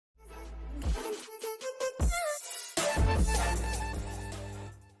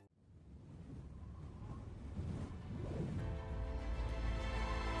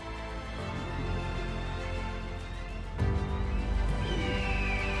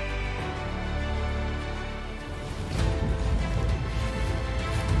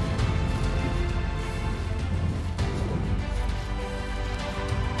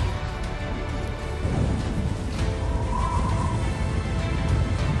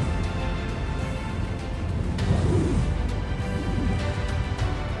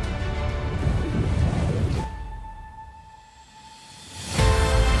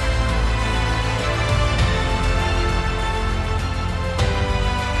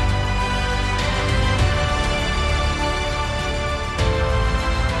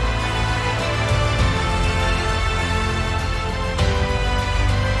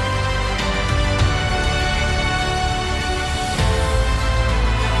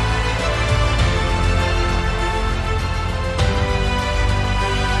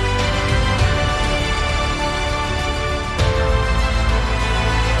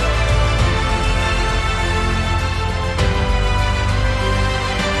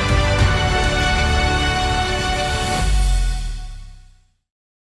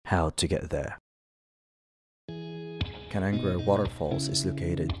how to get there. Kanangra Waterfalls is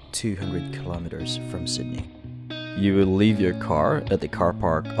located 200 kilometers from Sydney. You will leave your car at the car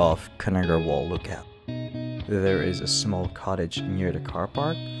park of Kanangra Wall Lookout. There is a small cottage near the car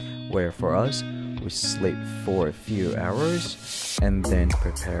park where for us we sleep for a few hours and then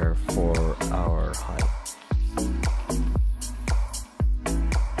prepare for our hike.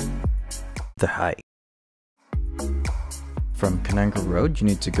 The hike. From Kanangra Road you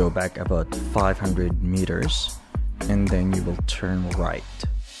need to go back about 500 meters and then you will turn right.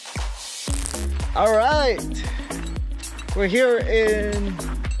 Alright! We're here in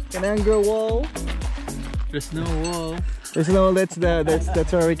Kanangra Wall. There's no wall. There's no, that's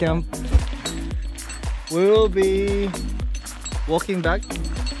where we camp. We will be walking back.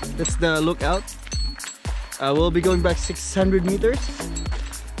 That's the lookout. We'll be going back 600 meters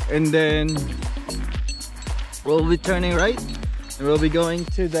and then we'll be turning right and we'll be going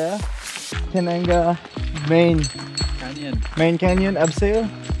to the Kanangra main canyon, Abseil.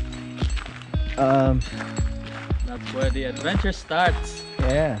 That's where the adventure starts.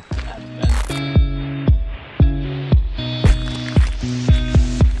 Yeah.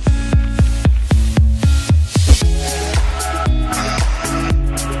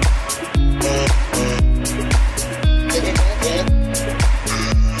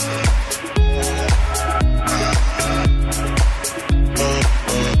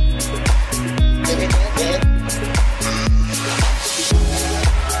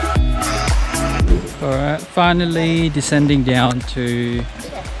 Alright, finally descending down to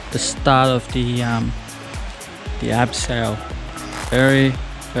the start of the abseil.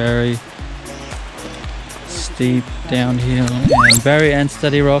 Very steep downhill and very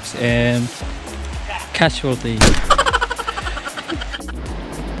unsteady rocks and casualty.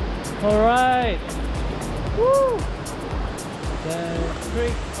 Alright, woo! The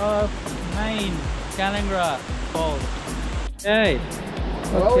Creek of Main Kanangra Falls. Okay.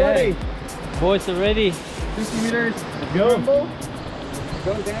 Okay. Boys are ready. 50 meters. Go.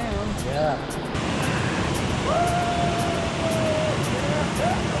 Go down. Yeah.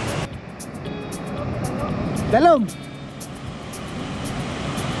 Dalom.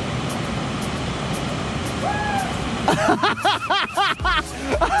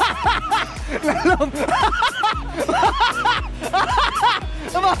 Dalom.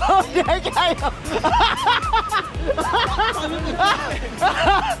 Mapahuli kayo.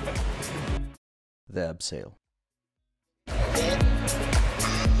 The Abseil.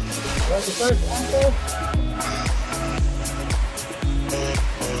 That's the first angle.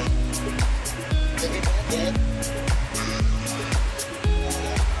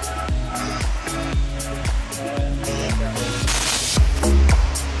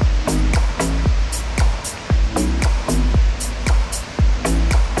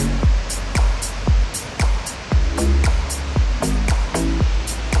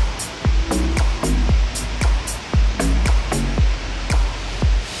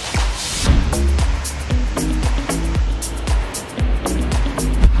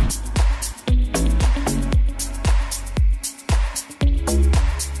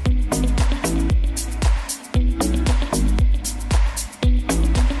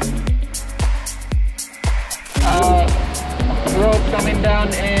 Coming down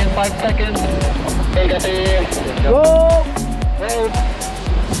in 5 seconds. Go! Rope.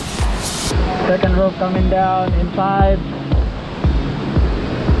 Second rope coming down in 5.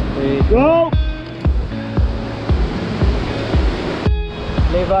 Go!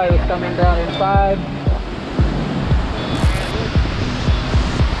 Levi is coming down in 5.